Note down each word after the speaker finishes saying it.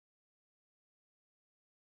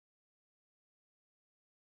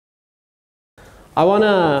I want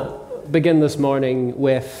to begin this morning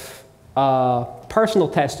with a personal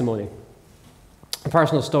testimony, a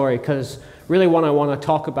personal story, because really what I want to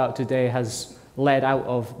talk about today has led out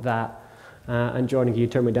of that. And Jordan, can you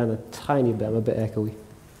turn me down a tiny bit? I'm a bit echoey.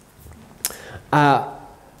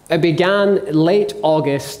 It began late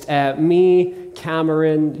August. Me,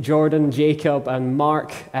 Cameron, Jordan, Jacob, and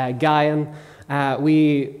Mark Guyan,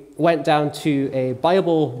 we went down to a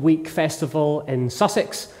Bible Week festival in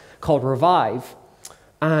Sussex called Revive.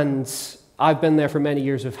 And I've been there for many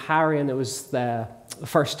years with Harry, and it was the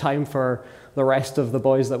first time for the rest of the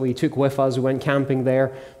boys that we took with us. We went camping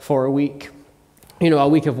there for a week, a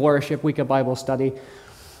week of worship, week of Bible study.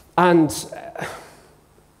 And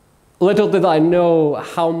little did I know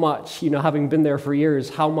how much, having been there for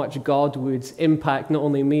years, how much God would impact not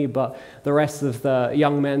only me, but the rest of the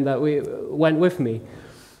young men that went with me.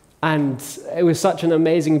 And it was such an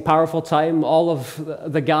amazing, powerful time. All of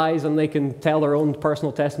the guys, and they can tell their own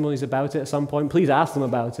personal testimonies about it at some point. Please ask them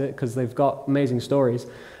about it, because they've got amazing stories.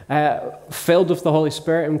 Filled with the Holy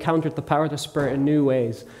Spirit, encountered the power of the Spirit in new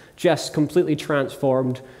ways. Just completely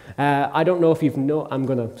transformed. I don't know if you've I'm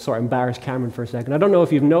going to sort of embarrass Cameron for a second. I don't know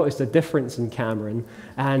if you've noticed a difference in Cameron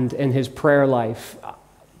and in his prayer life.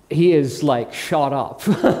 He is like shot up,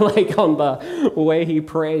 like on the way he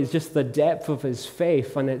prays, just the depth of his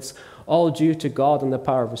faith, and it's all due to God and the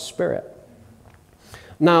power of His Spirit.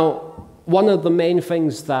 Now, one of the main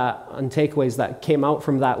things and takeaways that came out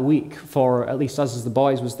from that week, for at least us as the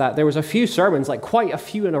boys, was that there was a few sermons, like quite a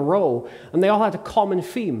few in a row, and they all had a common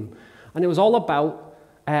theme. And it was all about,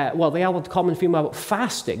 they all had a common theme about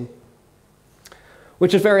fasting,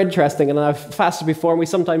 which is very interesting. And I've fasted before, and we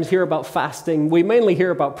sometimes hear about fasting. We mainly hear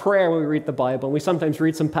about prayer when we read the Bible, and we sometimes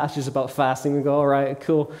read some passages about fasting and go, all right,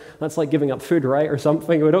 cool, that's like giving up food, right, or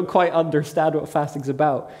something. We don't quite understand what fasting's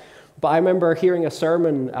about. But I remember hearing a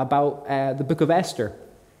sermon about the book of Esther,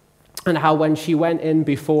 and how when she went in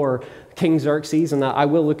before King Xerxes, and I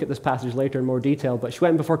will look at this passage later in more detail, but she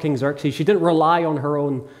went before King Xerxes, she didn't rely on her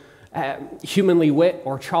own humanly wit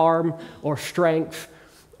or charm or strength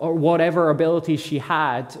or whatever abilities she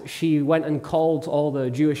had. She went and called all the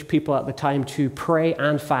Jewish people at the time to pray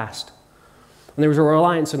and fast. And there was a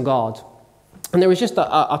reliance on God. And there was just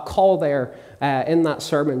a call there in that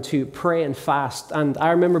sermon to pray and fast. And I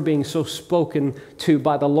remember being so spoken to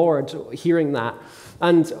by the Lord, hearing that.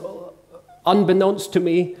 And unbeknownst to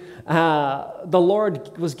me, the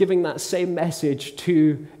Lord was giving that same message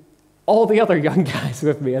to all the other young guys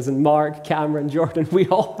with me, as in Mark, Cameron, Jordan. We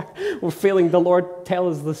all were feeling the Lord tell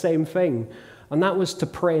us the same thing. And that was to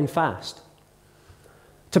pray and fast.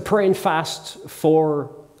 To pray and fast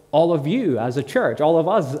for all of you as a church, all of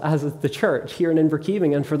us as the church here in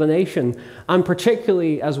Inverkeithing, and for the nation, and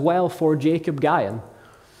particularly as well for Jacob Guyan.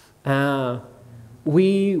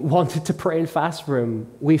 We wanted to pray and fast for him.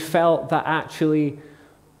 We felt that actually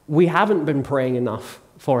we haven't been praying enough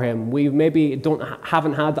for him. We maybe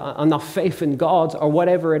haven't had enough faith in God or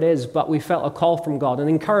whatever it is, but we felt a call from God, an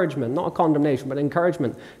encouragement, not a condemnation, but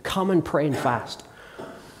encouragement. Come and pray and fast.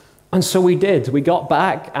 And so we did. We got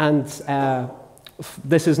back, and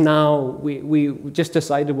this is now, we just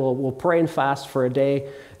decided we'll pray and fast for a day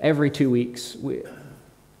every 2 weeks. We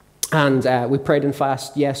prayed and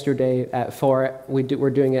fast yesterday for it.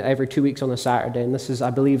 We're doing it every 2 weeks on a Saturday, and this is,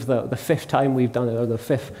 I believe, the fifth time we've done it, or the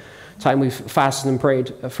fifth time we've fasted and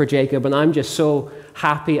prayed for Jacob. And I'm just so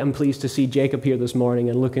happy and pleased to see Jacob here this morning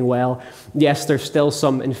and looking well. Yes, there's still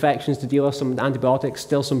some infections to deal with, some antibiotics,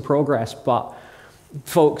 still some progress, but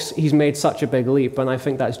folks, he's made such a big leap, and I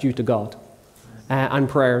think that's due to God. And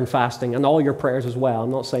prayer and fasting, and all your prayers as well. I'm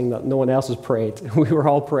not saying that no one else has prayed. We were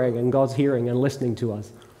all praying, and God's hearing and listening to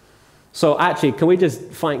us. So actually, can we just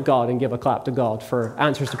thank God and give a clap to God for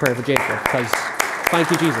answers to prayer for Jacob? Because thank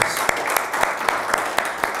you, Jesus.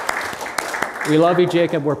 We love you,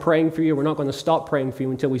 Jacob. We're praying for you. We're not going to stop praying for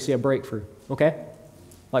you until we see a breakthrough, okay?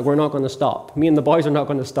 Like, we're not going to stop. Me and the boys are not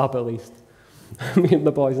going to stop, at least. Me and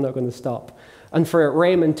the boys are not going to stop. And for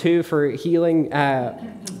Raymond, too, for healing.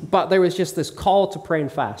 But there was just this call to pray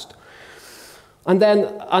and fast. And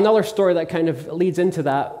then another story that kind of leads into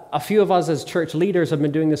that. A few of us as church leaders have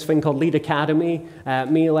been doing this thing called Lead Academy.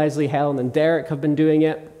 Me, Leslie, Helen, and Derek have been doing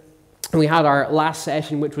it. And we had our last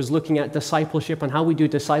session, which was looking at discipleship and how we do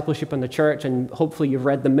discipleship in the church. And hopefully you've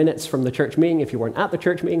read the minutes from the church meeting. If you weren't at the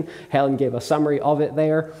church meeting, Helen gave a summary of it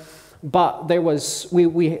there. But there was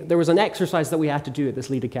an exercise that we had to do at this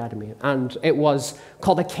Lead Academy. And it was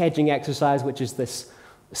called a kedging exercise, which is this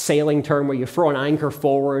sailing term where you throw an anchor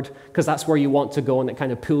forward because that's where you want to go, and it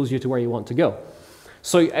kind of pulls you to where you want to go.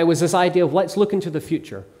 So it was this idea of let's look into the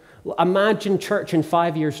future. Imagine church in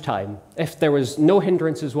 5 years' time. If there was no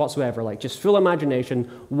hindrances whatsoever, like just full imagination,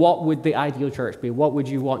 what would the ideal church be? What would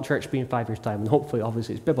you want church to be in 5 years' time? And hopefully,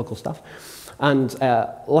 obviously, it's biblical stuff. And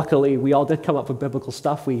luckily, we all did come up with biblical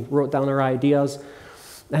stuff. We wrote down our ideas.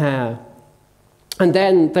 And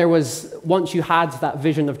then there was, once you had that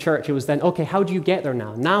vision of church, it was then, okay, how do you get there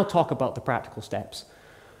now? Now talk about the practical steps.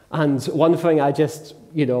 And one thing I just,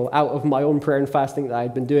 out of my own prayer and fasting that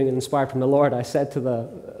I'd been doing and inspired from the Lord, I said to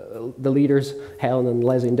the leaders, Helen and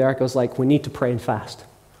Leslie and Derek, I was like, we need to pray and fast.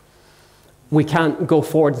 We can't go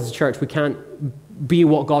forward as a church. We can't be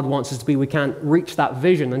what God wants us to be. We can't reach that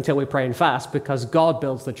vision until we pray and fast, because God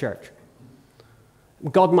builds the church.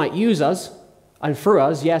 God might use us and through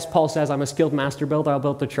us. Yes, Paul says, I'm a skilled master builder, I'll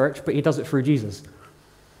build the church, but he does it through Jesus.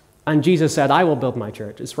 And Jesus said, I will build my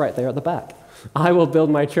church. It's right there at the back. I will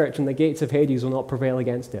build my church, and the gates of Hades will not prevail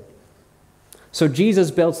against it. So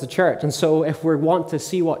Jesus builds the church. And so if we want to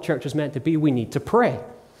see what church is meant to be, we need to pray.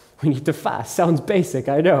 We need to fast. Sounds basic,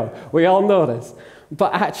 I know. We all know this.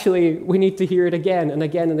 But actually, we need to hear it again and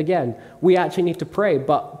again and again. We actually need to pray.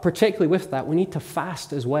 But particularly with that, we need to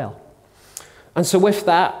fast as well. And so with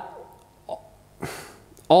that,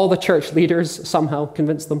 all the church leaders somehow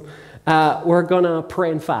convinced them, we're going to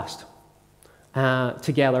pray and fast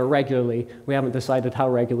together regularly. We haven't decided how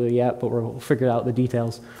regularly yet, but we'll figure out the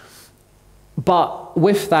details. But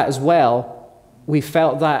with that as well, we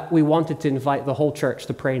felt that we wanted to invite the whole church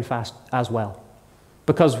to pray and fast as well.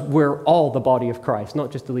 Because we're all the body of Christ,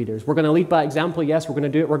 not just the leaders. We're going to lead by example, yes, we're going to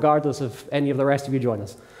do it regardless of any of the rest of you join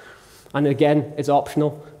us. And again, it's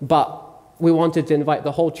optional, but we wanted to invite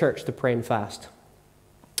the whole church to pray and fast.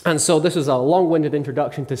 And so this is a long-winded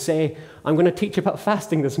introduction to say, I'm going to teach about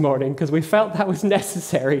fasting this morning, because we felt that was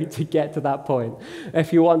necessary to get to that point.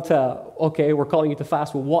 If you want to, okay, we're calling you to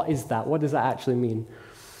fast, well, what is that? What does that actually mean?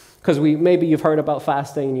 Because maybe you've heard about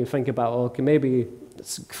fasting and you think about, okay, maybe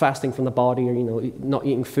it's fasting from the body, or, not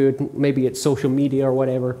eating food. Maybe it's social media or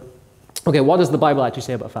whatever. Okay, what does the Bible actually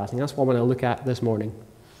say about fasting? That's what I'm going to look at this morning.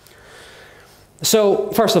 So,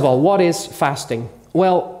 first of all, what is fasting?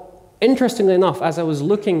 Well, interestingly enough, as I was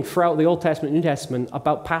looking throughout the Old Testament and New Testament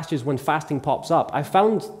about passages when fasting pops up, I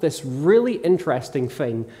found this really interesting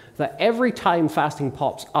thing, that every time fasting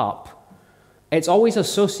pops up, it's always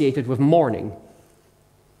associated with mourning.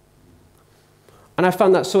 And I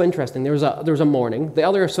found that so interesting. There was a mourning. The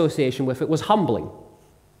other association with it was humbling.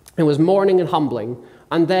 It was mourning and humbling.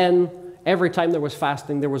 And then every time there was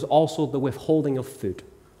fasting, there was also the withholding of food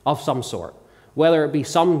of some sort, whether it be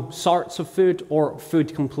some sorts of food or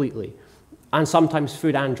food completely, and sometimes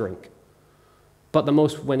food and drink. But the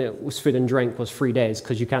most when it was food and drink was 3 days,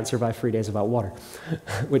 because you can't survive 3 days without water,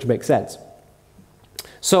 which makes sense.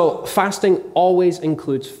 So fasting always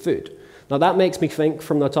includes food. Now that makes me think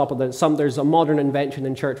from the top of there's a modern invention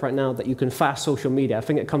in church right now that you can fast social media. I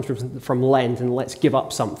think it comes from Lent, and let's give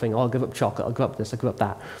up something. I'll give up chocolate, I'll give up this, I'll give up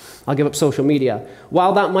that. I'll give up social media.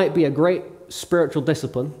 While that might be a great spiritual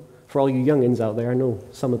discipline for all you youngins out there, I know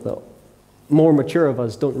some of the more mature of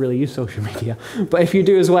us don't really use social media. But if you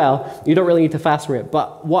do as well, you don't really need to fast from it.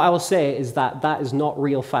 But what I will say is that that is not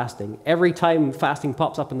real fasting. Every time fasting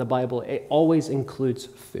pops up in the Bible, it always includes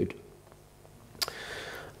food.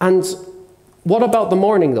 And what about the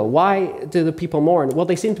mourning, though? Why do the people mourn? Well,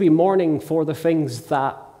 they seem to be mourning for the things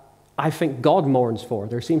that I think God mourns for.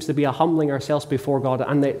 There seems to be a humbling ourselves before God,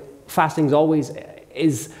 and fasting always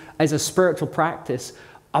is a spiritual practice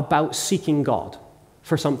about seeking God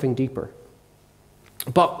for something deeper.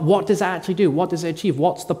 But what does it actually do? What does it achieve?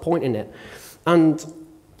 What's the point in it? And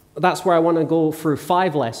that's where I want to go through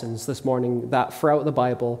 5 lessons this morning that throughout the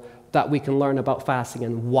Bible that we can learn about fasting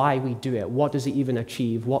and why we do it. What does it even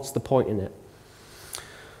achieve? What's the point in it?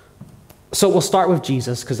 So we'll start with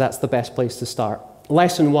Jesus, because that's the best place to start.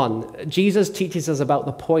 Lesson 1, Jesus teaches us about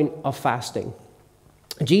the point of fasting.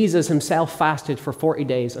 Jesus himself fasted for 40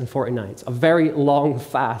 days and 40 nights, a very long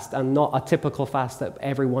fast, and not a typical fast that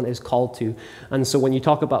everyone is called to. And so when you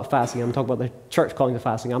talk about fasting, I'm talking about the church calling to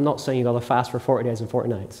fasting. I'm not saying you got to fast for 40 days and 40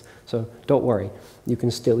 nights. So don't worry, you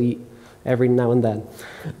can still eat every now and then.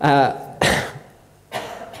 But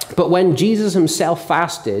when Jesus himself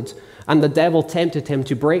fasted, and the devil tempted him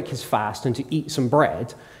to break his fast and to eat some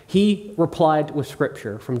bread, he replied with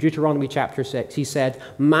scripture from Deuteronomy chapter 6. He said,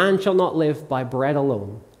 "Man shall not live by bread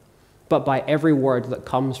alone, but by every word that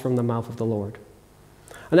comes from the mouth of the Lord."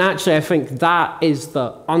 And actually, I think that is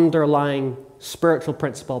the underlying spiritual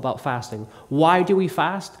principle about fasting. Why do we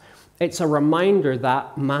fast? It's a reminder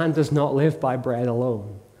that man does not live by bread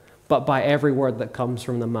alone, but by every word that comes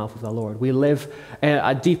from the mouth of the Lord. We live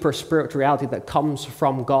a deeper spiritual reality that comes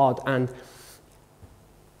from God, and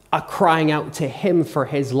a crying out to him for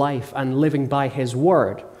his life and living by his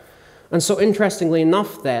word. And so interestingly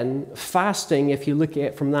enough then, fasting, if you look at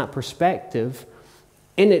it from that perspective,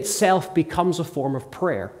 in itself becomes a form of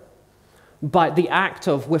prayer. But the act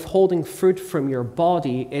of withholding food from your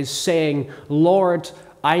body is saying, Lord,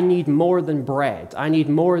 I need more than bread. I need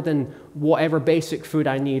more than whatever basic food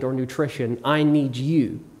I need or nutrition. I need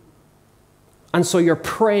you. And so you're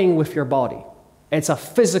praying with your body. It's a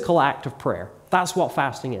physical act of prayer. That's what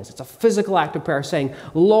fasting is. It's a physical act of prayer saying,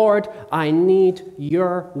 Lord, I need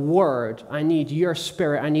your word. I need your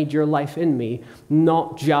spirit. I need your life in me,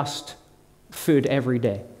 not just food every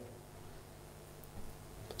day.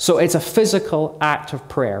 So it's a physical act of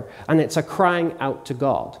prayer, and it's a crying out to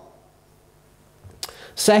God.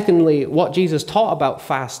 Secondly, what Jesus taught about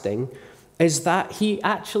fasting is that he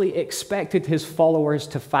actually expected his followers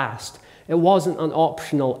to fast. It wasn't an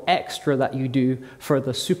optional extra that you do for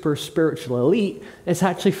the super spiritual elite. It's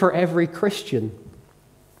actually for every Christian.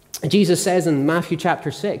 Jesus says in Matthew chapter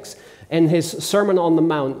 6, in his Sermon on the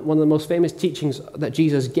Mount, one of the most famous teachings that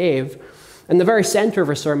Jesus gave, in the very center of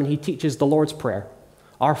his sermon, he teaches the Lord's Prayer.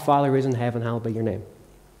 Our Father who is in heaven, hallowed be your name,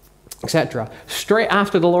 etc. Straight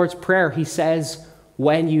after the Lord's Prayer, he says,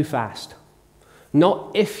 when you fast.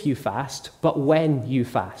 Not if you fast, but when you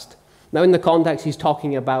fast. Now, in the context, he's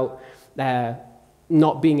talking about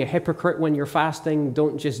not being a hypocrite when you're fasting.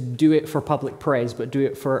 Don't just do it for public praise, but do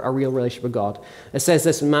it for a real relationship with God. It says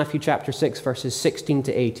this in Matthew chapter 6, verses 16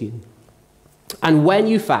 to 18. And when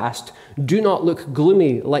you fast, do not look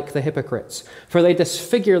gloomy like the hypocrites, for they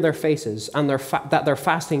disfigure their faces, and that their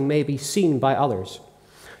fasting may be seen by others.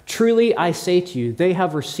 Truly, I say to you, they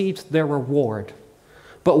have received their reward.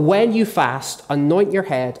 But when you fast, anoint your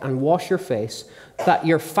head and wash your face, that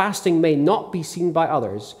your fasting may not be seen by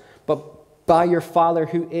others, but by your Father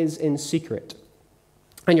who is in secret.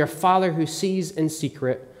 And your Father who sees in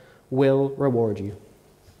secret will reward you.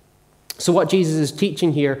 So what Jesus is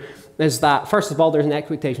teaching here is that, first of all, there's an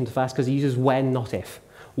expectation to fast because he uses when, not if.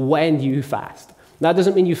 When you fast. That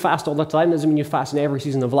doesn't mean you fast all the time, doesn't mean you fast in every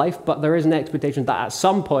season of life, but there is an expectation that at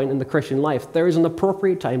some point in the Christian life, there is an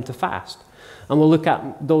appropriate time to fast. And we'll look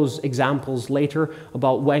at those examples later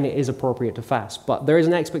about when it is appropriate to fast. But there is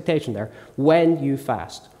an expectation there, when you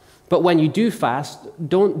fast. But when you do fast,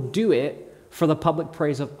 don't do it for the public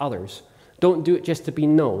praise of others. Don't do it just to be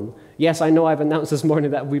known. Yes, I know I've announced this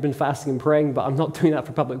morning that we've been fasting and praying, but I'm not doing that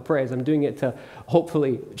for public praise. I'm doing it to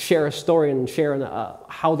hopefully share a story and share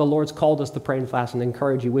how the Lord's called us to pray and fast and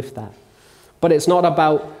encourage you with that. But it's not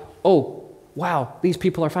about, oh, wow, these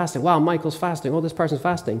people are fasting. Wow, Michael's fasting. Oh, this person's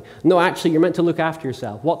fasting. No, actually, you're meant to look after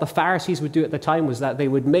yourself. What the Pharisees would do at the time was that they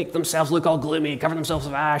would make themselves look all gloomy, cover themselves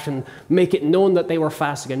with ash, and make it known that they were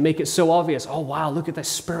fasting and make it so obvious. Oh, wow, look at this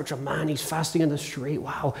spiritual man. He's fasting in the street.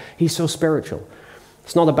 Wow, he's so spiritual.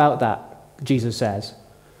 It's not about that, Jesus says.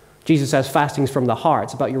 Jesus says fasting is from the heart.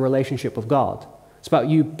 It's about your relationship with God. It's about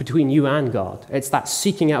you, between you and God. It's that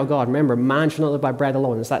seeking out God. Remember, man shall not live by bread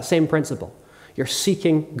alone. It's that same principle. You're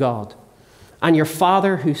seeking God. And your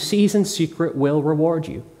Father who sees in secret will reward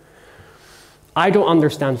you. I don't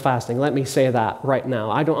understand fasting. Let me say that right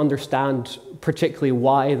now. I don't understand particularly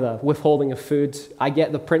why the withholding of food. I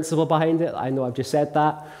get the principle behind it. I know I've just said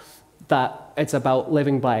that it's about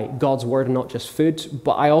living by God's word and not just food.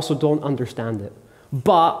 But I also don't understand it.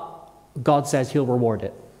 But God says he'll reward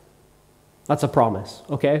it. That's a promise,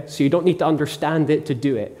 okay? So you don't need to understand it to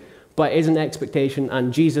do it. But it is an expectation.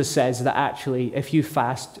 And Jesus says that actually if you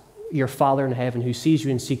fast, your Father in heaven who sees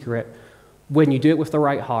you in secret, when you do it with the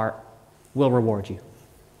right heart, will reward you.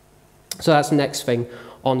 So that's the next thing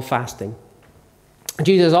on fasting.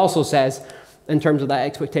 Jesus also says, in terms of that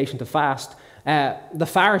expectation to fast, the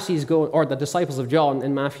Pharisees go, or the disciples of John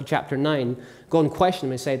in Matthew chapter 9, go and question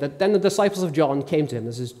him and say that then the disciples of John came to him.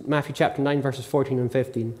 This is Matthew chapter 9, verses 14 and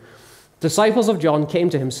 15. Disciples of John came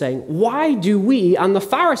to him saying, why do we and the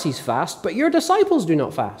Pharisees fast, but your disciples do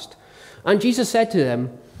not fast? And Jesus said to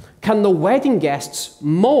them, can the wedding guests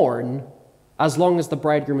mourn as long as the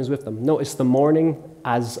bridegroom is with them? Notice the mourning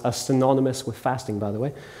as a synonymous with fasting, by the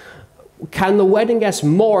way. Can the wedding guests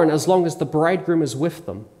mourn as long as the bridegroom is with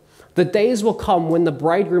them? The days will come when the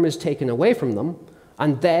bridegroom is taken away from them,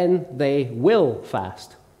 and then they will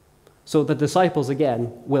fast. So the disciples,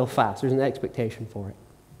 again, will fast. There's an expectation for it.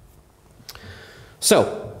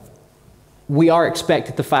 So, we are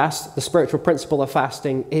expected to fast. The spiritual principle of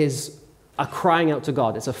fasting is a crying out to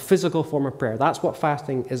God. It's a physical form of prayer. That's what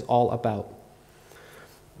fasting is all about.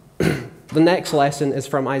 The next lesson is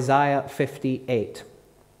from Isaiah 58.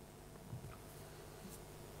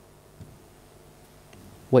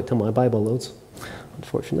 Wait till my Bible loads,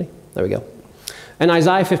 unfortunately. There we go. In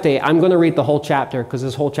Isaiah 58, I'm going to read the whole chapter because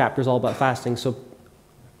this whole chapter is all about fasting. So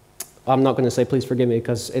I'm not going to say please forgive me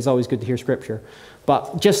because it's always good to hear scripture.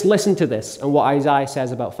 But just listen to this and what Isaiah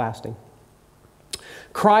says about fasting.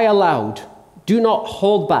 Cry aloud, do not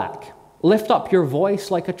hold back. Lift up your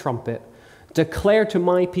voice like a trumpet. Declare to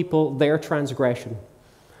my people their transgression,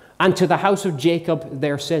 and to the house of Jacob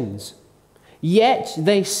their sins. Yet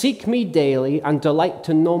they seek me daily and delight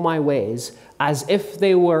to know my ways, as if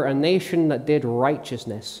they were a nation that did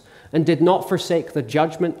righteousness and did not forsake the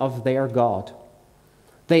judgment of their God.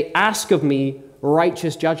 They ask of me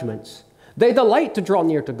righteous judgments. They delight to draw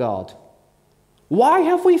near to God. Why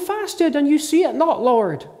have we fasted and you see it not,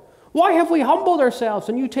 Lord? Why have we humbled ourselves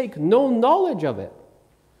and you take no knowledge of it?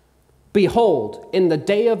 Behold, in the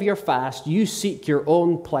day of your fast you seek your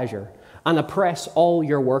own pleasure and oppress all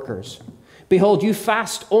your workers. Behold, you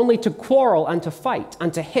fast only to quarrel and to fight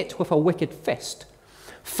and to hit with a wicked fist.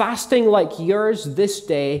 Fasting like yours this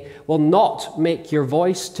day will not make your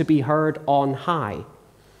voice to be heard on high.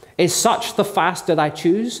 Is such the fast that I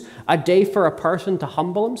choose, a day for a person to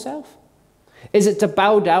humble himself? Is it to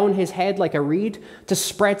bow down his head like a reed, to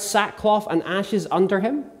spread sackcloth and ashes under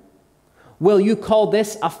him? Will you call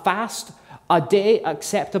this a fast, a day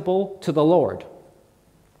acceptable to the Lord?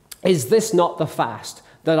 Is this not the fast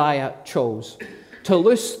that I chose? To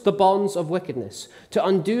loose the bonds of wickedness, to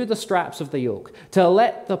undo the straps of the yoke, to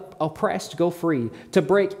let the oppressed go free, to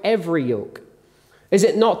break every yoke. Is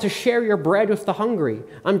it not to share your bread with the hungry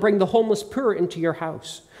and bring the homeless poor into your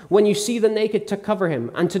house? When you see the naked, to cover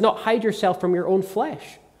him and to not hide yourself from your own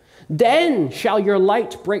flesh? Then shall your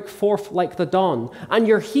light break forth like the dawn, and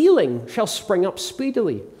your healing shall spring up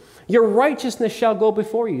speedily. Your righteousness shall go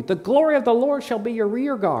before you. The glory of the Lord shall be your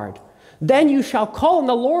rear guard. Then you shall call, and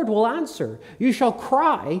the Lord will answer. You shall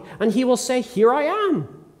cry, and he will say, Here I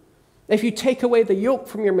am. If you take away the yoke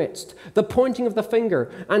from your midst, the pointing of the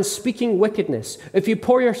finger and speaking wickedness, if you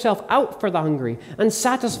pour yourself out for the hungry and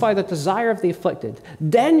satisfy the desire of the afflicted,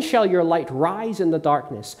 then shall your light rise in the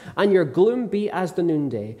darkness, and your gloom be as the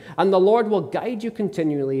noonday. And the Lord will guide you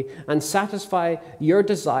continually and satisfy your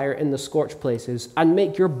desire in the scorched places and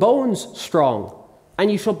make your bones strong.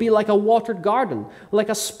 And you shall be like a watered garden, like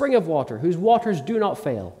a spring of water, whose waters do not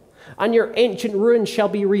fail. And your ancient ruins shall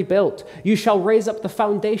be rebuilt. You shall raise up the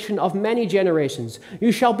foundation of many generations.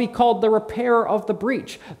 You shall be called the repairer of the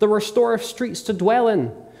breach, the restorer of streets to dwell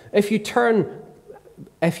in. If you turn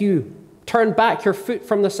back your foot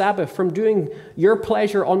from the Sabbath, from doing your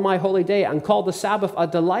pleasure on my holy day, and call the Sabbath a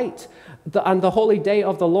delight, and the holy day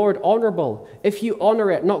of the Lord honorable, if you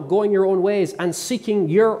honor it, not going your own ways and seeking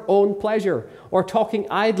your own pleasure or talking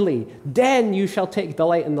idly, then you shall take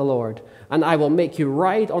delight in the Lord. And I will make you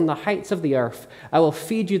ride on the heights of the earth. I will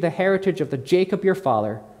feed you the heritage of the Jacob your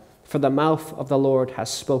father, for the mouth of the Lord has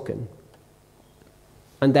spoken.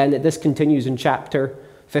 And then this continues in chapter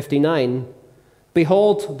 59.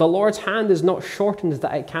 Behold, the Lord's hand is not shortened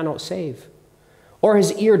that it cannot save, or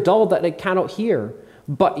his ear dull that it cannot hear.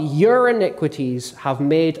 But your iniquities have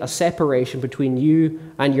made a separation between you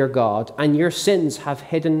and your God, and your sins have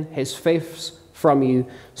hidden his face from you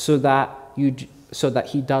so that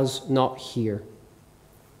he does not hear.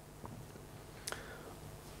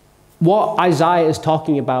 What Isaiah is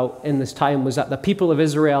talking about in this time was that the people of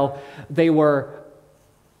Israel, they were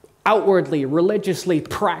outwardly, religiously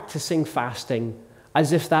practicing fasting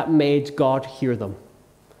as if that made God hear them.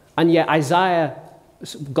 And yet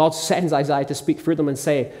God sends Isaiah to speak through them and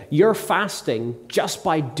say, your fasting, just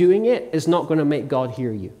by doing it, is not going to make God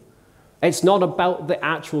hear you. It's not about the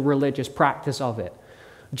actual religious practice of it.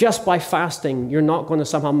 Just by fasting, you're not going to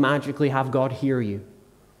somehow magically have God hear you.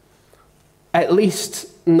 At least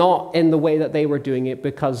not in the way that they were doing it,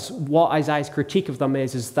 because what Isaiah's critique of them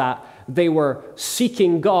is that they were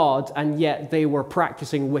seeking God and yet they were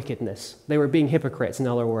practicing wickedness. They were being hypocrites, in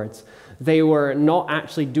other words. They were not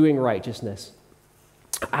actually doing righteousness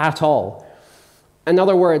at all. In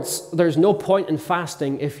other words, there's no point in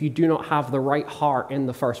fasting if you do not have the right heart in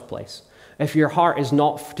the first place. If your heart is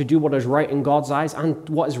not to do what is right in God's eyes and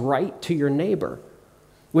what is right to your neighbor,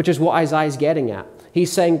 which is what Isaiah is getting at.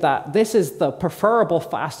 He's saying that this is the preferable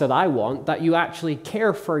fast that I want, that you actually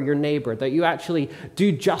care for your neighbor, that you actually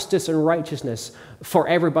do justice and righteousness for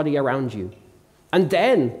everybody around you. And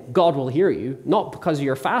then God will hear you, not because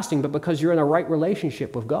you're fasting, but because you're in a right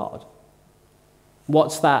relationship with God.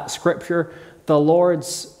 What's that scripture? The Lord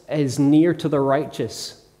is near to the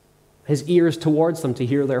righteous. His ears towards them to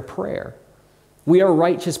hear their prayer. We are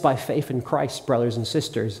righteous by faith in Christ, brothers and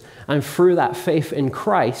sisters. And through that faith in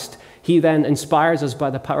Christ, he then inspires us by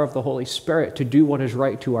the power of the Holy Spirit to do what is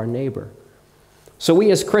right to our neighbor. So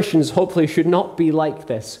we as Christians hopefully should not be like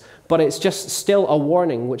this, but it's just still a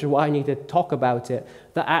warning, which is why I need to talk about it,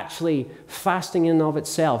 that actually fasting in and of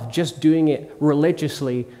itself, just doing it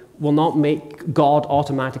religiously, will not make God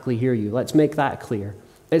automatically hear you. Let's make that clear.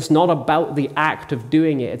 It's not about the act of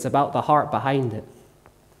doing it, it's about the heart behind it.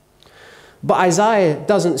 But Isaiah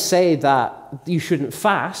doesn't say that you shouldn't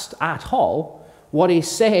fast at all. What he's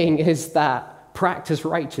saying is that practice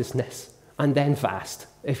righteousness and then fast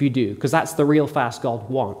if you do, because that's the real fast God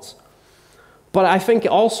wants. But I think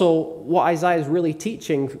also what Isaiah is really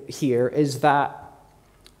teaching here is that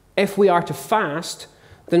if we are to fast,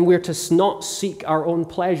 then we're to not seek our own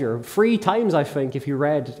pleasure. 3 times, I think, if you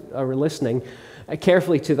read or were listening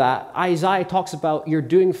carefully to that, Isaiah talks about you're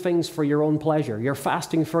doing things for your own pleasure. You're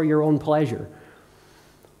fasting for your own pleasure.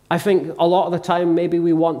 I think a lot of the time maybe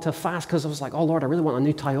we want to fast because I was like, oh Lord, I really want a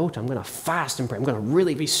new Toyota. I'm going to fast and pray. I'm going to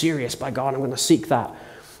really be serious by God. I'm going to seek that.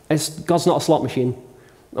 God's not a slot machine.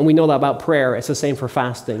 And we know that about prayer. It's the same for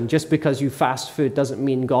fasting. Just because you fast food doesn't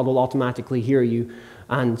mean God will automatically hear you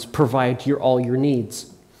and provide all your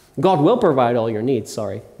needs. God will provide all your needs,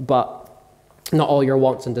 but not all your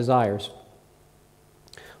wants and desires.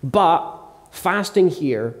 But fasting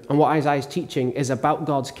here, and what Isaiah is teaching, is about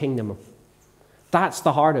God's kingdom. That's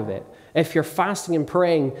the heart of it. If you're fasting and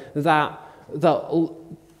praying that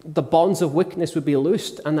the bonds of wickedness would be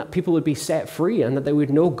loosed and that people would be set free and that they would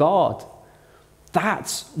know God,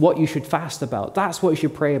 that's what you should fast about. That's what you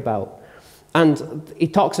should pray about. And he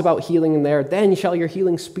talks about healing in there. Then shall your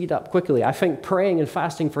healing speed up quickly. I think praying and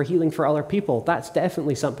fasting for healing for other people, that's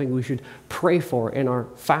definitely something we should pray for in our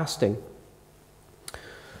fasting.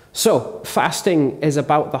 So fasting is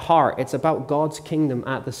about the heart. It's about God's kingdom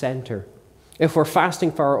at the center. If we're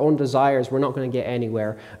fasting for our own desires, we're not going to get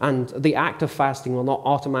anywhere. And the act of fasting will not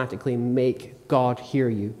automatically make God hear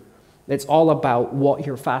you. It's all about what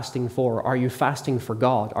you're fasting for. Are you fasting for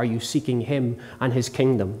God? Are you seeking Him and His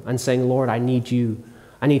kingdom and saying, Lord, I need you.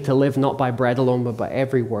 I need to live not by bread alone, but by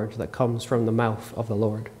every word that comes from the mouth of the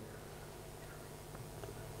Lord.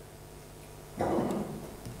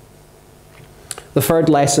 The third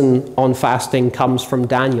lesson on fasting comes from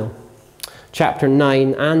Daniel, chapter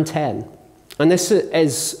 9 and 10. And this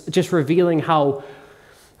is just revealing how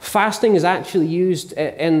fasting is actually used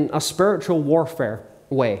in a spiritual warfare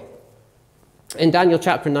way. In Daniel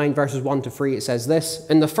chapter 9, verses 1 to 3, it says this: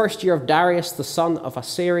 In the first year of Darius, the son of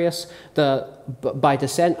Ahasuerus, by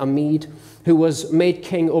descent a Mede, who was made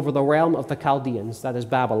king over the realm of the Chaldeans, that is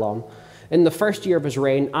Babylon, in the first year of his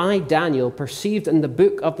reign, I, Daniel, perceived in the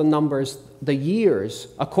book of the numbers the years,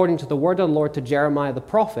 according to the word of the Lord to Jeremiah the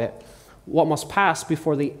prophet, what must pass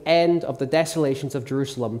before the end of the desolations of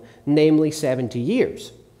Jerusalem, namely 70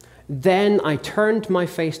 years. Then I turned my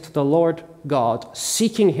face to the Lord God,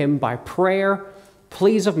 seeking Him by prayer,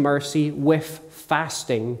 pleas of mercy, with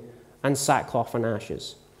fasting and sackcloth and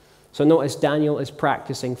ashes. So notice Daniel is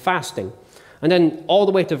practicing fasting. And then all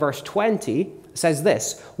the way to verse 20 says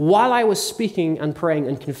this: While I was speaking and praying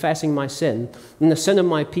and confessing my sin and the sin of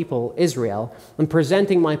my people Israel, and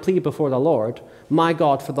presenting my plea before the Lord, my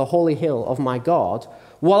God, for the holy hill of my God,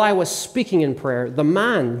 while I was speaking in prayer, the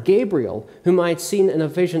man, Gabriel, whom I had seen in a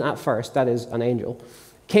vision at first, that is, an angel,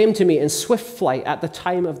 came to me in swift flight at the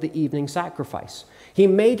time of the evening sacrifice. He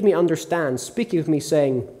made me understand, speaking with me,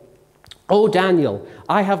 saying, O Daniel,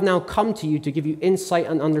 I have now come to you to give you insight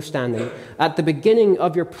and understanding. At the beginning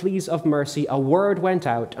of your pleas of mercy, a word went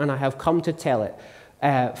out, and I have come to tell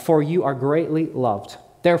it, for you are greatly loved.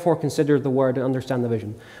 Therefore consider the word and understand the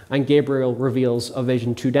vision. And Gabriel reveals a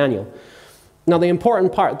vision to Daniel. Now, the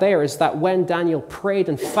important part there is that when Daniel prayed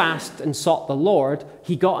and fasted and sought the Lord,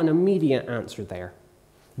 he got an immediate answer there.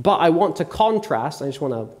 But I want to contrast, I just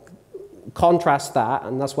want to contrast that,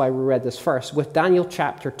 and that's why we read this first, with Daniel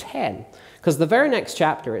chapter 10. Because the very next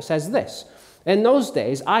chapter, it says this: In those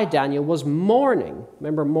days, I, Daniel, was mourning.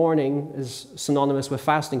 Remember, mourning is synonymous with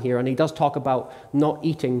fasting here, and he does talk about not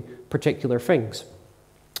eating particular things.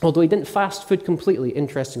 Although he didn't fast food completely,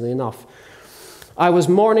 interestingly enough. I was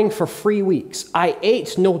mourning for 3 weeks. I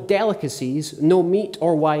ate no delicacies, no meat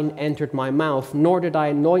or wine entered my mouth, nor did I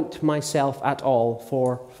anoint myself at all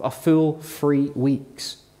for a full 3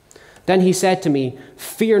 weeks. Then he said to me,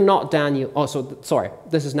 Fear not, Daniel.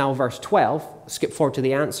 This is now verse 12. Skip forward to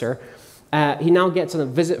the answer. He now gets a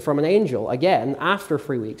visit from an angel again after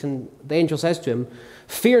 3 weeks. And the angel says to him,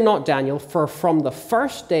 Fear not, Daniel, for from the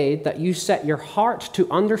first day that you set your heart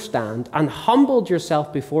to understand and humbled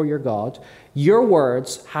yourself before your God, your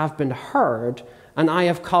words have been heard, and I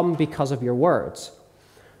have come because of your words.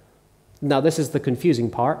 Now, this is the confusing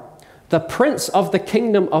part. The prince of the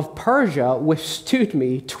kingdom of Persia withstood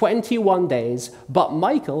me 21 days, but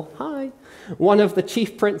Michael, one of the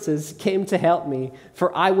chief princes came to help me,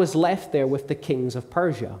 for I was left there with the kings of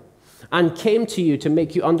Persia, and came to you to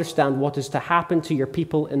make you understand what is to happen to your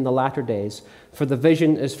people in the latter days, for the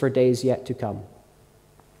vision is for days yet to come.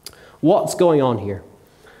 What's going on here?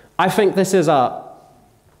 I think this is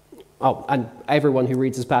and everyone who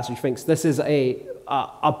reads this passage thinks this is a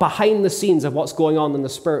behind the scenes of what's going on in the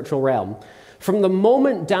spiritual realm. From the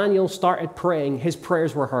moment Daniel started praying, his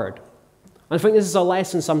prayers were heard. I think this is a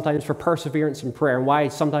lesson sometimes for perseverance in prayer, and why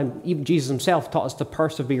sometimes even Jesus himself taught us to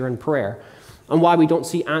persevere in prayer, and why we don't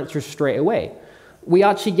see answers straight away. We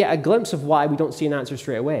actually get a glimpse of why we don't see an answer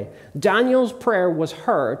straight away. Daniel's prayer was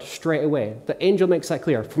heard straight away. The angel makes that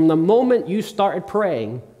clear. From the moment you started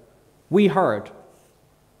praying, we heard.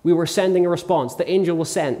 We were sending a response. The angel was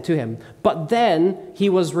sent to him. But then he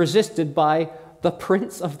was resisted by the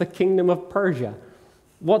prince of the kingdom of Persia.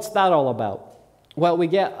 What's that all about? Well, we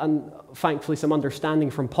get, thankfully, some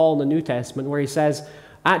understanding from Paul in the New Testament where he says,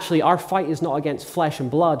 actually, our fight is not against flesh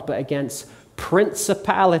and blood, but against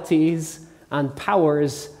principalities and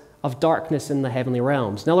powers of darkness in the heavenly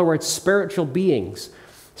realms. In other words, spiritual beings.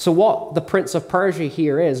 So what the Prince of Persia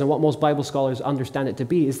here is, and what most Bible scholars understand it to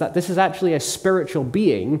be, is that this is actually a spiritual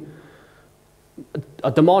being,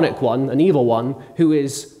 a demonic one, an evil one, who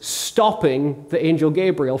is stopping the angel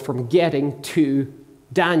Gabriel from getting to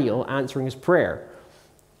Daniel answering his prayer.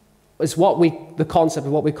 It's the concept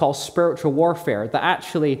of what we call spiritual warfare, that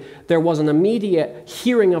actually there was an immediate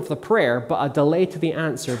hearing of the prayer, but a delay to the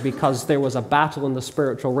answer because there was a battle in the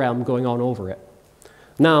spiritual realm going on over it.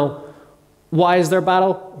 Now, why is there a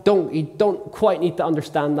battle? You don't quite need to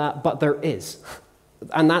understand that, but there is.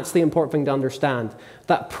 And that's the important thing to understand,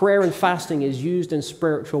 that prayer and fasting is used in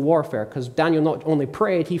spiritual warfare, because Daniel not only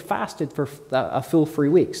prayed, he fasted for a full 3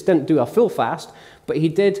 weeks. Didn't do a full fast, but he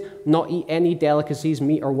did not eat any delicacies,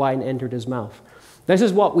 meat or wine entered his mouth. This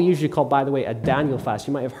is what we usually call, by the way, a Daniel fast.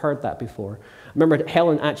 You might have heard that before. I remember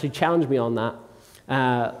Helen actually challenged me on that,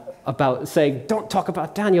 about saying, don't talk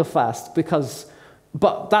about Daniel fast,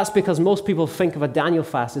 but that's because most people think of a Daniel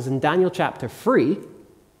fast as in Daniel chapter 3,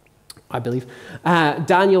 I believe,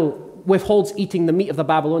 Daniel withholds eating the meat of the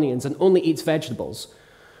Babylonians and only eats vegetables.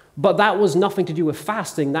 But that was nothing to do with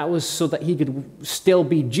fasting. That was so that he could still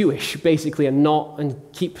be Jewish, basically, and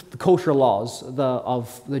keep the kosher laws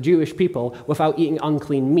of the Jewish people without eating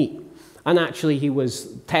unclean meat. And actually, he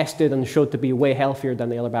was tested and showed to be way healthier than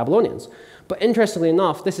the other Babylonians. But interestingly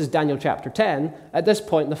enough, this is Daniel chapter 10. At this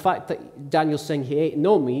point, the fact that Daniel's saying he ate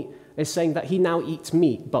no meat is saying that he now eats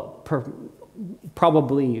meat, but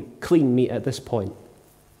probably clean meat at this point,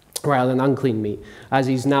 rather than unclean meat, as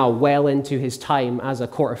he's now well into his time as a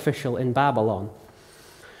court official in Babylon.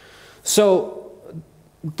 So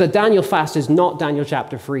the Daniel fast is not Daniel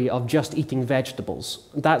chapter 3 of just eating vegetables.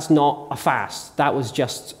 That's not a fast. That was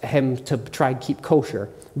just him to try and keep kosher.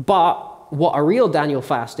 But what a real Daniel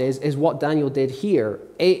fast is what Daniel did here,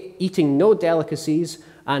 eating no delicacies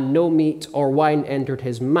and no meat or wine entered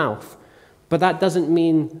his mouth. But that doesn't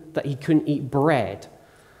mean that he couldn't eat bread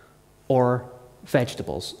or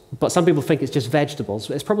vegetables. But some people think it's just vegetables.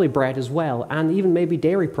 It's probably bread as well, and even maybe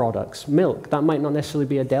dairy products, milk. That might not necessarily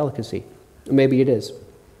be a delicacy. Maybe it is.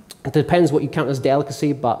 It depends what you count as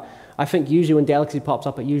delicacy, but I think usually when delicacy pops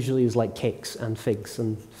up, it usually is like cakes and figs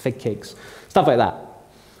and fig cakes, stuff like that.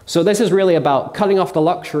 So this is really about cutting off the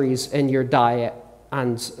luxuries in your diet,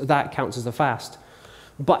 and that counts as a fast.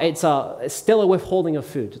 But it's still a withholding of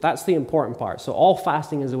food. That's the important part. So all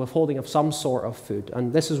fasting is a withholding of some sort of food,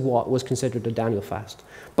 and this is what was considered a Daniel fast.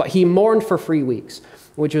 But he mourned for 3 weeks,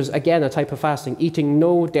 which was, again, a type of fasting, eating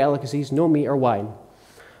no delicacies, no meat or wine.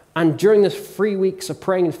 And during this 3 weeks of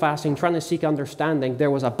praying and fasting, trying to seek understanding,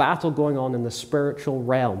 there was a battle going on in the spiritual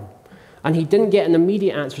realm. And he didn't get an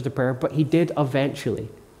immediate answer to prayer, but he did eventually.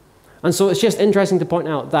 And so it's just interesting to point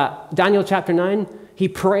out that Daniel chapter 9, he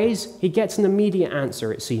prays, he gets an immediate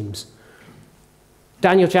answer, it seems.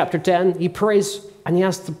 Daniel chapter 10, he prays, and he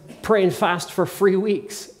has to pray and fast for 3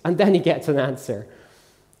 weeks, and then he gets an answer.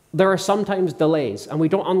 There are sometimes delays, and we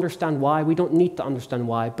don't understand why. We don't need to understand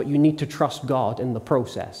why, but you need to trust God in the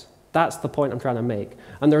process. That's the point I'm trying to make.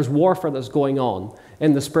 And there's warfare that's going on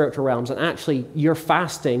in the spiritual realms, and actually your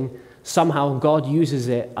fasting, somehow God uses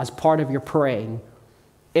it as part of your praying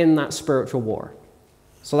in that spiritual war.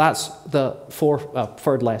 So that's the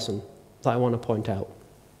third lesson that I want to point out.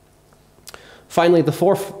 Finally, the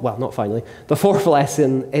fourth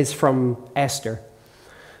lesson is from Esther.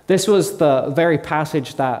 This was the very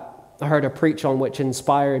passage that I heard a preach on, which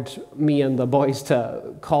inspired me and the boys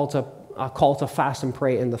to call to fast and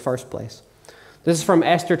pray in the first place. This is from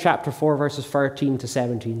Esther chapter 4, verses 13 to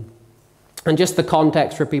 17. And just the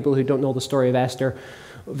context for people who don't know the story of Esther.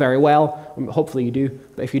 very well. Hopefully you do,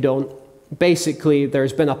 but if you don't, basically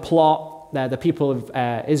there's been a plot that the people of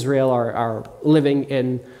Israel are living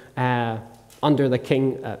in under the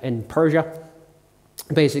king in Persia,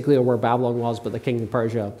 basically, or where Babylon was, but the king of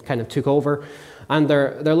Persia kind of took over, and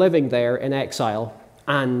they're living there in exile.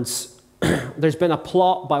 And there's been a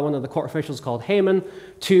plot by one of the court officials called Haman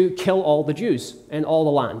to kill all the Jews in all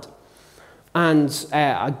the land. And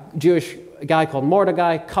a Jewish guy called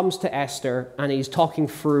Mordecai comes to Esther, and he's talking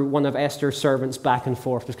through one of Esther's servants back and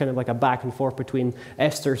forth. There's kind of like a back and forth between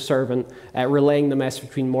Esther's servant relaying the message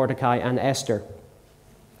between Mordecai and Esther.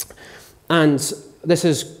 And this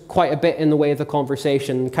is quite a bit in the way of the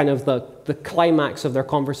conversation, kind of the climax of their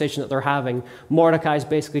conversation that they're having. Mordecai is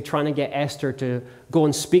basically trying to get Esther to go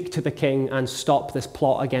and speak to the king and stop this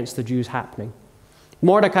plot against the Jews happening.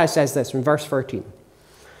 Mordecai says this in verse 13.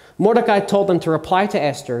 Mordecai told them to reply to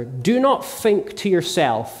Esther, "Do not think to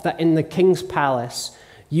yourself that in the king's palace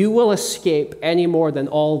you will escape any more than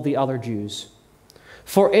all the other Jews.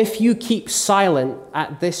 For if you keep silent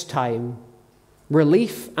at this time,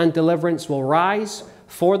 relief and deliverance will rise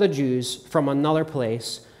for the Jews from another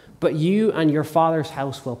place, but you and your father's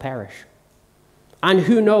house will perish. And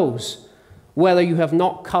who knows whether you have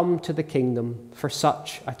not come to the kingdom for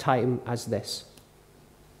such a time as this?"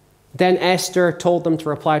 Then Esther told them to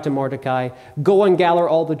reply to Mordecai, "Go and gather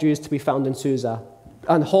all the Jews to be found in Susa,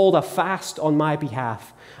 and hold a fast on my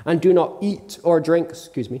behalf, and do not eat or drink,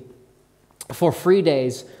 for 3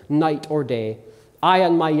 days, night or day. I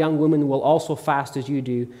and my young women will also fast as you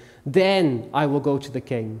do. Then I will go to the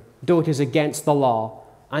king, though it is against the law,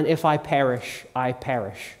 and if I perish, I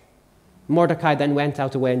perish." Mordecai then went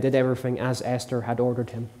out away and did everything as Esther had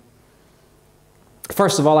ordered him.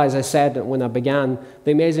 First of all, as I said when I began,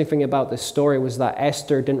 the amazing thing about this story was that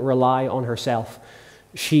Esther didn't rely on herself.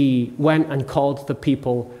 She went and called the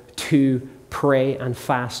people to pray and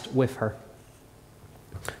fast with her.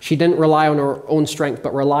 She didn't rely on her own strength,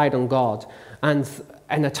 but relied on God. And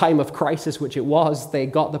in a time of crisis, which it was, they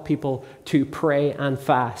got the people to pray and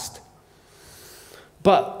fast.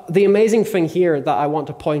 But the amazing thing here that I want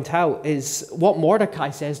to point out is what Mordecai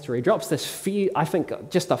says to her. He drops this, I think,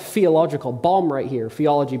 just a theological bomb right here.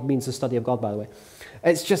 Theology means the study of God, by the way.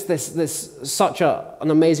 It's just such an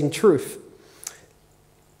amazing truth.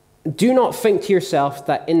 "Do not think to yourself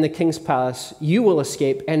that in the king's palace you will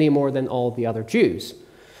escape any more than all the other Jews.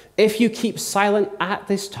 If you keep silent at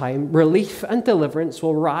this time, relief and deliverance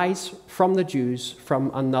will rise from the Jews from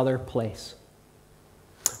another place."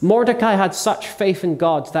 Mordecai had such faith in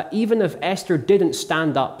God that even if Esther didn't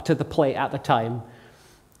stand up to the plate at the time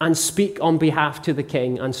and speak on behalf to the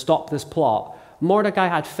king and stop this plot, Mordecai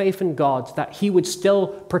had faith in God that he would still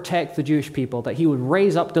protect the Jewish people, that he would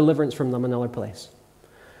raise up deliverance from them in another place.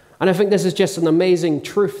 And I think this is just an amazing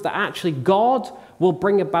truth that actually God will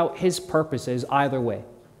bring about his purposes either way,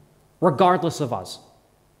 regardless of us.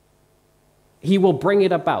 He will bring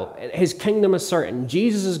it about. His kingdom is certain.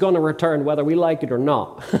 Jesus is going to return whether we like it or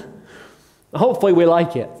not. Hopefully we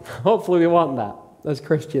like it. Hopefully we want that as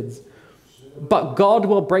Christians. But God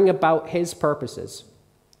will bring about his purposes,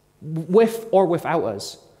 with or without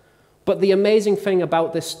us. But the amazing thing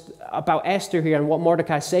about Esther here and what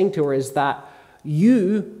Mordecai is saying to her is that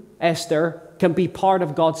you, Esther, can be part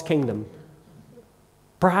of God's kingdom.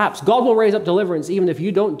 Perhaps God will raise up deliverance even if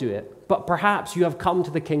you don't do it. But perhaps you have come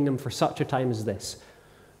to the kingdom for such a time as this.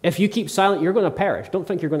 If you keep silent, you're going to perish. Don't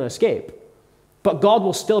think you're going to escape. But God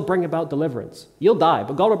will still bring about deliverance. You'll die,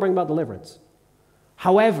 but God will bring about deliverance.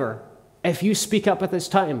 However, if you speak up at this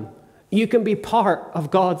time, you can be part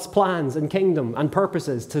of God's plans and kingdom and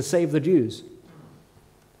purposes to save the Jews.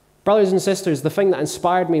 Brothers and sisters, the thing that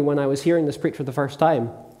inspired me when I was hearing this preached for the first time,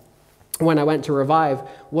 when I went to Revive,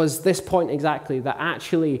 was this point exactly, that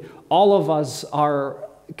actually all of us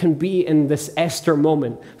can be in this Esther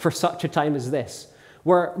moment for such a time as this,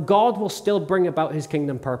 where God will still bring about his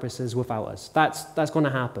kingdom purposes without us. That's going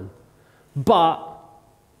to happen. But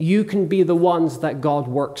you can be the ones that God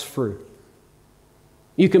works through.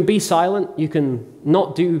 You can be silent. You can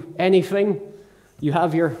not do anything. You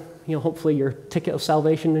have hopefully your ticket of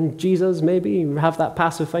salvation in Jesus, maybe. You have that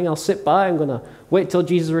passive thing. I'll sit by. I'm going to wait till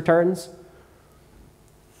Jesus returns.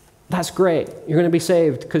 That's great. You're going to be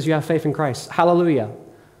saved because you have faith in Christ. Hallelujah.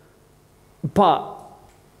 But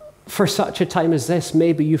for such a time as this,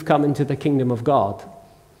 maybe you've come into the kingdom of God,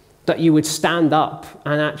 that you would stand up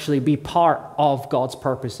and actually be part of God's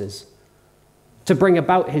purposes to bring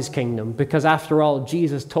about his kingdom, because after all,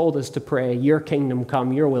 Jesus told us to pray, "Your kingdom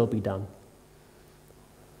come, your will be done."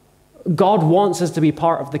 God wants us to be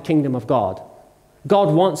part of the kingdom of God.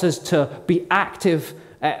 God wants us to be active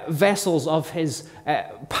vessels of his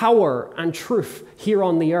power and truth here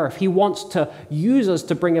on the earth. He wants to use us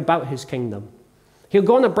to bring about his kingdom. He's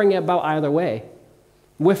going to bring it about either way,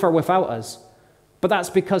 with or without us. But that's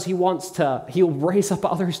because he'll raise up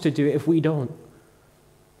others to do it if we don't.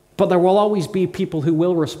 But there will always be people who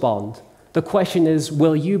will respond. The question is,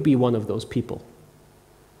 will you be one of those people?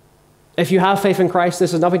 If you have faith in Christ,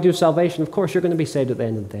 this has nothing to do with salvation. Of course, you're going to be saved at the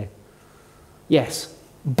end of the day. Yes,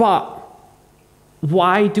 but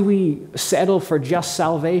why do we settle for just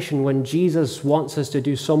salvation when Jesus wants us to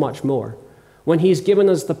do so much more? When he's given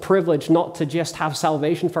us the privilege not to just have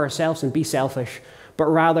salvation for ourselves and be selfish, but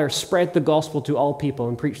rather spread the gospel to all people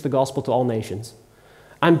and preach the gospel to all nations.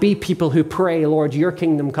 And be people who pray, Lord, your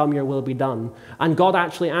kingdom come, your will be done. And God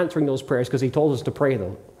actually answering those prayers because he told us to pray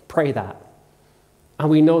that. And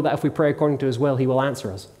we know that if we pray according to his will, he will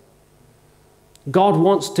answer us. God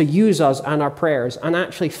wants to use us and our prayers, and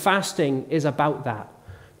actually fasting is about that.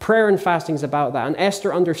 Prayer and fasting is about that, and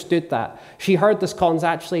Esther understood that. She heard this call, and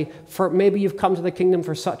actually, for maybe you've come to the kingdom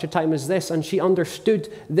for such a time as this, and she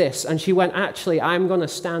understood this, and she went, actually, I'm going to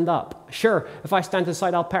stand up. Sure, if I stand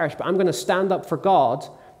aside, I'll perish, but I'm going to stand up for God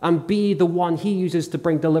and be the one he uses to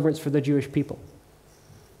bring deliverance for the Jewish people.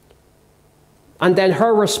 And then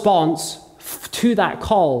her response to that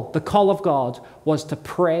call, the call of God, was to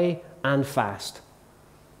pray and fast.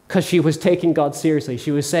 Because she was taking God seriously. She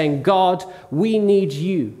was saying, God, we need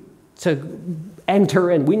you to enter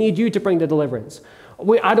in. We need you to bring the deliverance.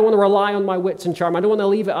 I don't want to rely on my wits and charm. I don't want to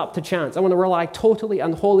leave it up to chance. I want to rely totally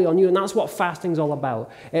and wholly on you. And that's what fasting's all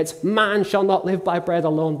about. It's man shall not live by bread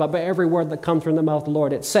alone, but by every word that comes from the mouth of the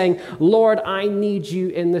Lord. It's saying, Lord, I need you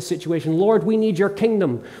in this situation. Lord, we need your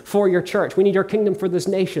kingdom for your church. We need your kingdom for this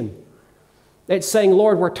nation. It's saying,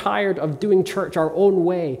 Lord, we're tired of doing church our own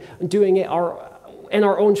way and doing it in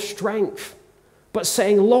our own strength. But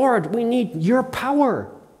saying, Lord, we need your power.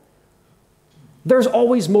 There's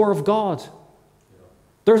always more of God.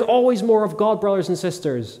 There's always more of God, brothers and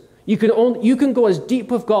sisters. You can go as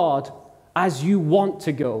deep with God as you want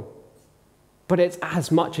to go. But it's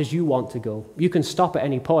as much as you want to go. You can stop at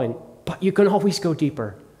any point, but you can always go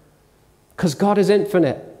deeper. Because God is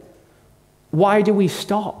infinite. Why do we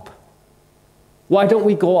stop? Why don't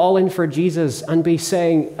we go all in for Jesus and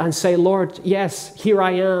say, Lord, yes, here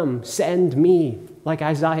I am, send me, like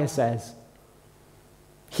Isaiah says.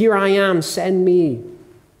 Here I am, send me.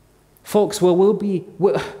 Folks, will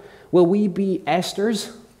we be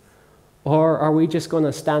Esthers? Or are we just going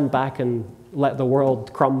to stand back and let the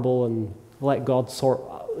world crumble and let God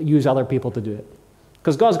use other people to do it?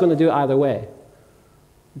 Because God's going to do it either way.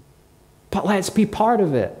 But let's be part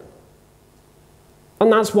of it.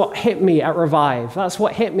 And that's what hit me at Revive. That's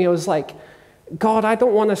what hit me. I was like, God, I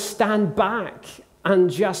don't want to stand back and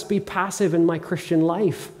just be passive in my Christian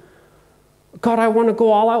life. God, I want to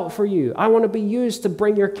go all out for you. I want to be used to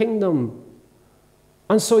bring your kingdom.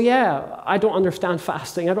 And so, yeah, I don't understand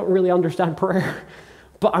fasting. I don't really understand prayer.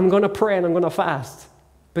 But I'm going to pray and I'm going to fast.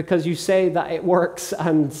 Because you say that it works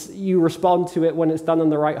and you respond to it when it's done in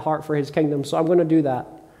the right heart for his kingdom. So I'm going to do that.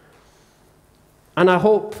 And I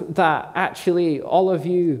hope that actually all of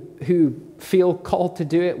you who feel called to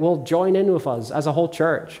do it will join in with us as a whole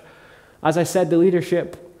church. As I said, the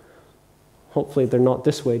leadership, hopefully they're not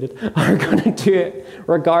dissuaded, are going to do it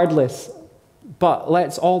regardless. But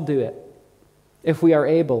let's all do it if we are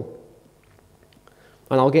able.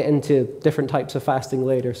 And I'll get into different types of fasting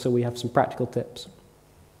later, so we have some practical tips.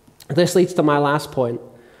 This leads to my last point.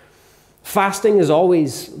 Fasting is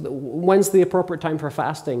always, when's the appropriate time for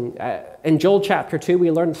fasting? In Joel chapter 2,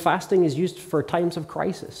 we learned fasting is used for times of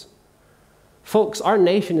crisis. Folks, our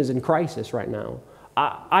nation is in crisis right now.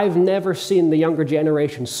 I've never seen the younger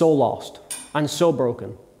generation so lost and so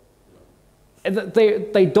broken.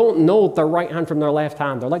 They don't know their right hand from their left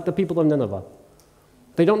hand. They're like the people of Nineveh.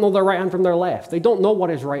 They don't know their right hand from their left. They don't know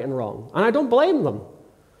what is right and wrong. And I don't blame them.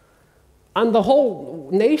 And the whole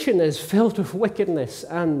nation is filled with wickedness.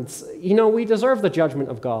 And, we deserve the judgment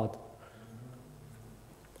of God.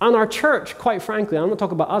 And our church, quite frankly, I'm not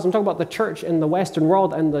talking about us, I'm talking about the church in the Western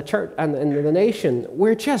world and the church and in the nation.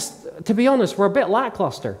 We're just, to be honest, we're a bit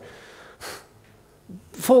lackluster.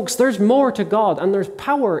 Folks, there's more to God, and there's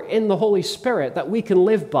power in the Holy Spirit that we can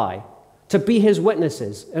live by to be his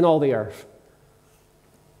witnesses in all the earth.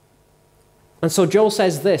 And so Joel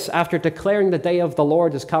says this, after declaring the day of the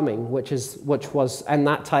Lord is coming, which was in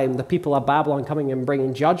that time the people of Babylon coming and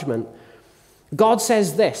bringing judgment. God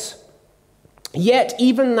says this, "Yet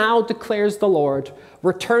even now declares the Lord,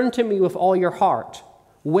 return to me with all your heart,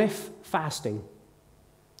 with fasting,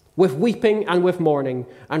 with weeping and with mourning,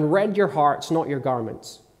 and rend your hearts, not your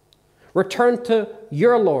garments. Return to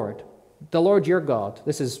your Lord, the Lord your God.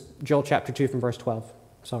 This is Joel chapter 2 from verse 12.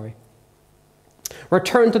 Sorry.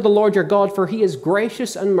 Return to the Lord your God, for he is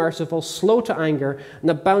gracious and merciful, slow to anger, and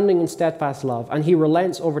abounding in steadfast love, and he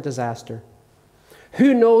relents over disaster.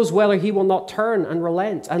 Who knows whether he will not turn and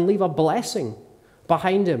relent and leave a blessing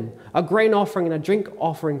behind him, a grain offering and a drink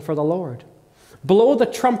offering for the Lord? Blow the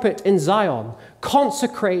trumpet in Zion,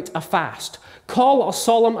 consecrate a fast, call a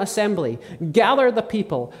solemn assembly, gather the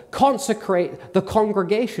people, consecrate the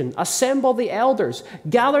congregation, assemble the elders,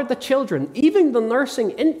 gather the children, even the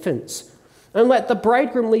nursing infants, and let the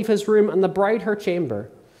bridegroom leave his room and the bride her chamber.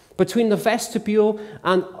 Between the vestibule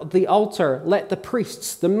and the altar, let the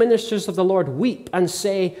priests, the ministers of the Lord, weep and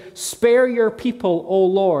say, spare your people, O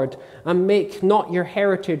Lord, and make not your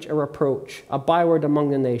heritage a reproach, a byword among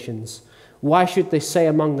the nations. Why should they say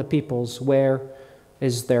among the peoples, where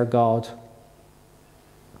is their God?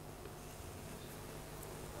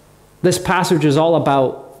 This passage is all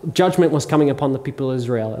about judgment was coming upon the people of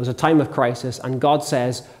Israel. It was a time of crisis, and God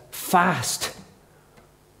says, fast.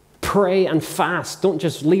 Pray and fast. Don't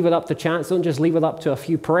just leave it up to chance. Don't just leave it up to a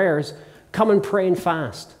few prayers. Come and pray and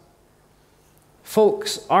fast.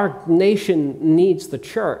 Folks, our nation needs the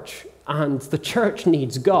church, and the church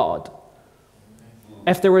needs God.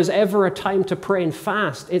 If there was ever a time to pray and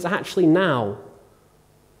fast, it's actually now.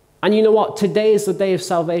 And you know what? Today is the day of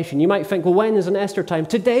salvation. You might think, well, when is an Esther time?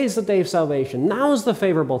 Today is the day of salvation. Now is the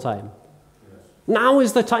favorable time. Now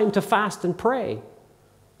is the time to fast and pray.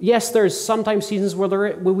 Yes, there's sometimes seasons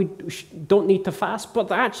where we don't need to fast,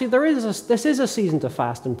 but actually this is a season to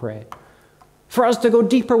fast and pray. For us to go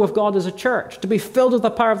deeper with God as a church, to be filled with the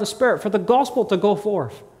power of the Spirit, for the gospel to go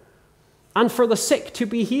forth, and for the sick to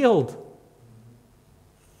be healed.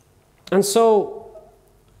 And so,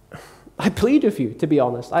 I plead with you, to be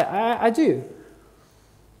honest. I do.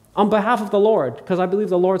 On behalf of the Lord, because I believe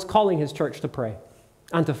the Lord's calling his church to pray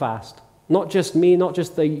and to fast. Not just me, not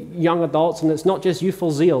just the young adults, and it's not just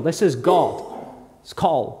youthful zeal. This is God's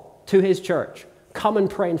call to his church. Come and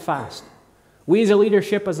pray and fast. We as a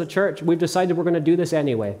leadership, as a church, we've decided we're going to do this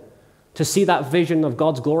anyway, to see that vision of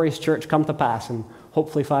God's glorious church come to pass in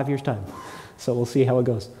hopefully 5 years' time. So we'll see how it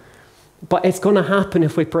goes. But it's going to happen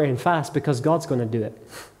if we pray and fast, because God's going to do it.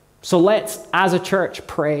 So let's, as a church,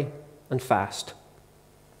 pray and fast.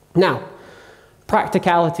 Now,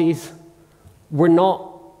 practicalities, we're not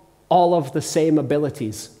all of the same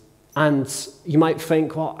abilities. And you might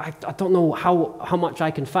think, well, I don't know how much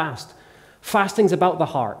I can fast. Fasting's about the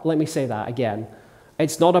heart. Let me say that again.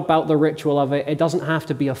 It's not about the ritual of it. It doesn't have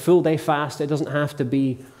to be a full day fast. It doesn't have to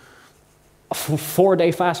be a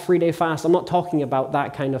 4-day fast, 3-day fast. I'm not talking about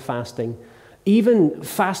that kind of fasting. Even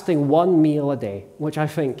fasting one meal a day, which I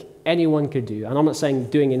think anyone could do. And I'm not saying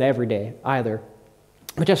doing it every day either.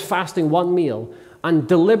 But just fasting one meal and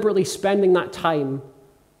deliberately spending that time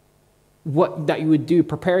that you would do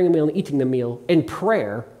preparing a meal and eating the meal in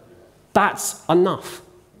prayer, that's enough.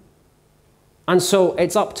 And so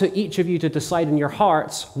it's up to each of you to decide in your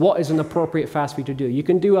hearts what is an appropriate fast for you to do. You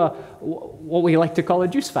can do what we like to call a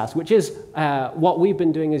juice fast, which is what we've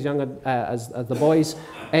been doing as the boys,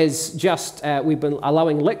 is just we've been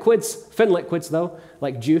allowing liquids, thin liquids though,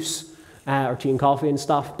 like juice or tea and coffee and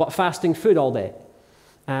stuff, but fasting food all day.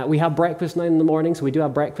 We have breakfast now in the morning, so we do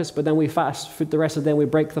have breakfast, but then we fast food the rest of the day. We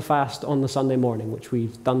break the fast on the Sunday morning, which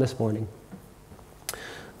we've done this morning.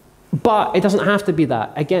 But it doesn't have to be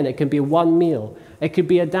that. Again, it can be one meal. It could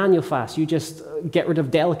be a Daniel fast. You just get rid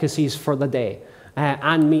of delicacies for the day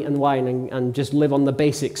and meat and wine and just live on the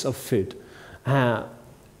basics of food.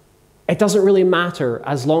 It doesn't really matter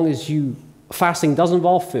as long as fasting does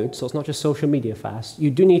involve food, so it's not just social media fast. You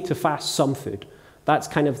do need to fast some food. That's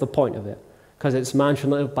kind of the point of it. Because it's man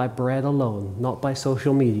shall not live by bread alone, not by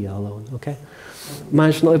social media alone, okay?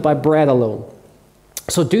 Man shall not live by bread alone.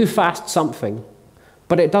 So do fast something,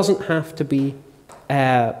 but it doesn't have to be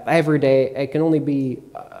every day. It can only be,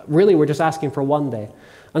 really we're just asking for one day.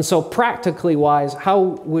 And so practically wise, how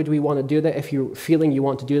would we want to do that if you're feeling you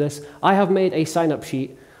want to do this? I have made a sign-up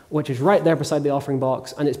sheet, which is right there beside the offering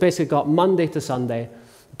box, and it's basically got Monday to Sunday.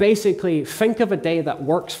 Basically, think of a day that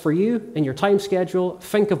works for you in your time schedule.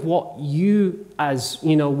 Think of what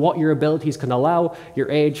what your abilities can allow, your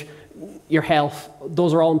age, your health.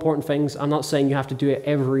 Those are all important things. I'm not saying you have to do it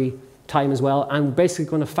every time as well. I'm basically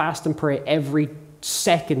going to fast and pray every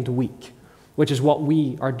second week, which is what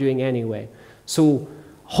we are doing anyway. So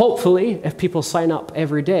hopefully, if people sign up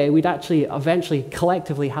every day, we'd actually eventually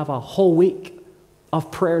collectively have a whole week of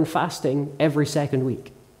prayer and fasting every second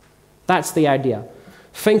week. That's the idea.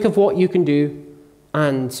 Think of what you can do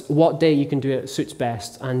and what day you can do it suits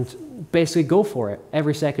best, and basically go for it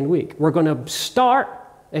every second week. We're going to start,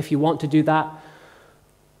 if you want to do that,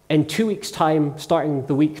 in 2 weeks' time, starting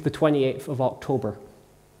the week, the 28th of October,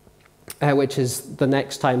 which is the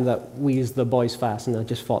next time that we as the boys fast, and I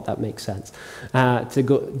just thought that makes sense, to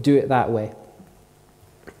go do it that way.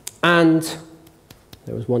 And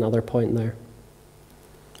there was one other point there.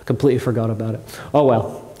 I completely forgot about it. Oh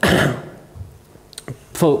well.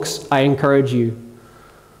 Folks, I encourage you,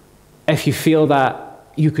 if you feel that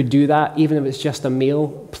you could do that, even if it's just a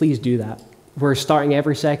meal, please do that. We're starting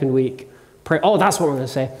every second week. Oh, that's what I'm going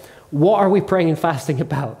to say. What are we praying and fasting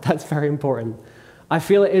about? That's very important. I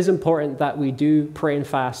feel it is important that we do pray and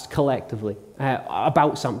fast collectively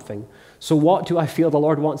about something. So what do I feel the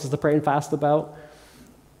Lord wants us to pray and fast about?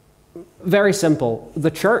 Very simple.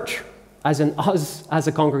 The church, as in us as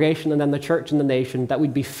a congregation, and then the church and the nation, that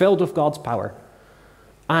we'd be filled with God's power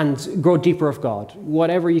and grow deeper of God.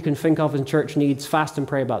 Whatever you can think of in church needs, fast and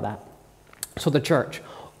pray about that. So the church.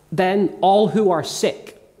 Then all who are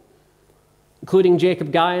sick, including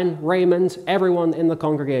Jacob Guyan, Raymond, everyone in the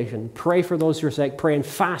congregation. Pray for those who are sick. Pray and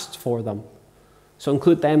fast for them. So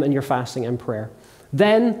include them in your fasting and prayer.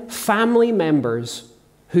 Then family members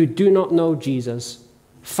who do not know Jesus,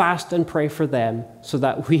 fast and pray for them so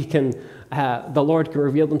that we can, the Lord can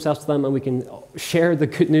reveal themselves to them and we can share the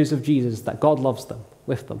good news of Jesus, that God loves them,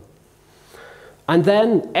 with them. And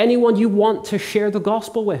then anyone you want to share the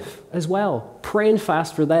gospel with as well, pray and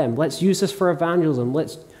fast for them. Let's use this for evangelism.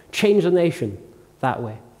 Let's change the nation that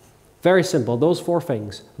way. Very simple, those 4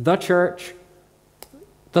 things. The church,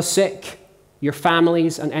 the sick, your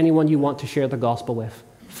families, and anyone you want to share the gospel with.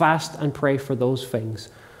 Fast and pray for those things.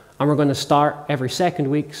 And we're going to start every second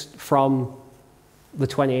week from the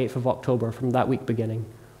 28th of October, from that week beginning.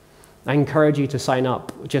 I encourage you to sign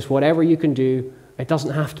up. Just whatever you can do. It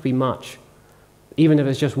doesn't have to be much. Even if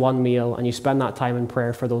it's just one meal and you spend that time in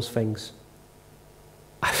prayer for those things.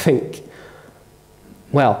 I think,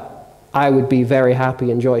 well, I would be very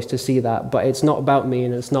happy and joyous to see that, but it's not about me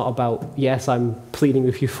and it's not about, yes, I'm pleading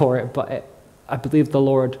with you for it, but I believe the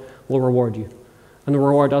Lord will reward you. And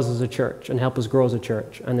reward us as a church and help us grow as a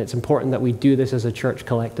church. And it's important that we do this as a church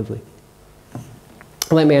collectively.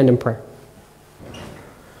 Let me end in prayer.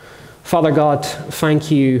 Father God,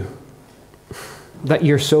 thank you that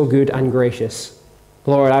you're so good and gracious.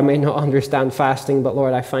 Lord, I may not understand fasting, but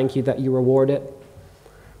Lord, I thank you that you reward it.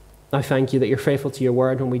 I thank you that you're faithful to your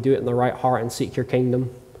word when we do it in the right heart and seek your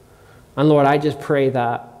kingdom. And Lord, I just pray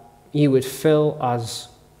that you would fill us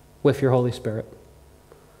with your Holy Spirit.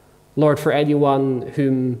 Lord, for anyone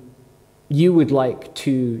whom you would like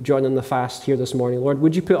to join in the fast here this morning, Lord,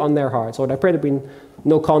 would you put on their hearts? Lord, I pray there be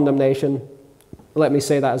no condemnation. Let me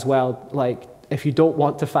say that as well. Like, if you don't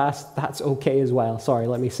want to fast, that's okay as well. Sorry,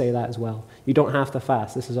 let me say that as well. You don't have to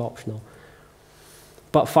fast. This is optional.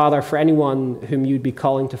 But Father, for anyone whom you'd be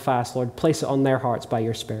calling to fast, Lord, place it on their hearts by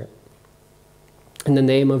your Spirit. In the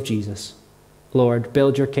name of Jesus, Lord,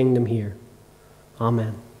 build your kingdom here.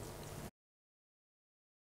 Amen.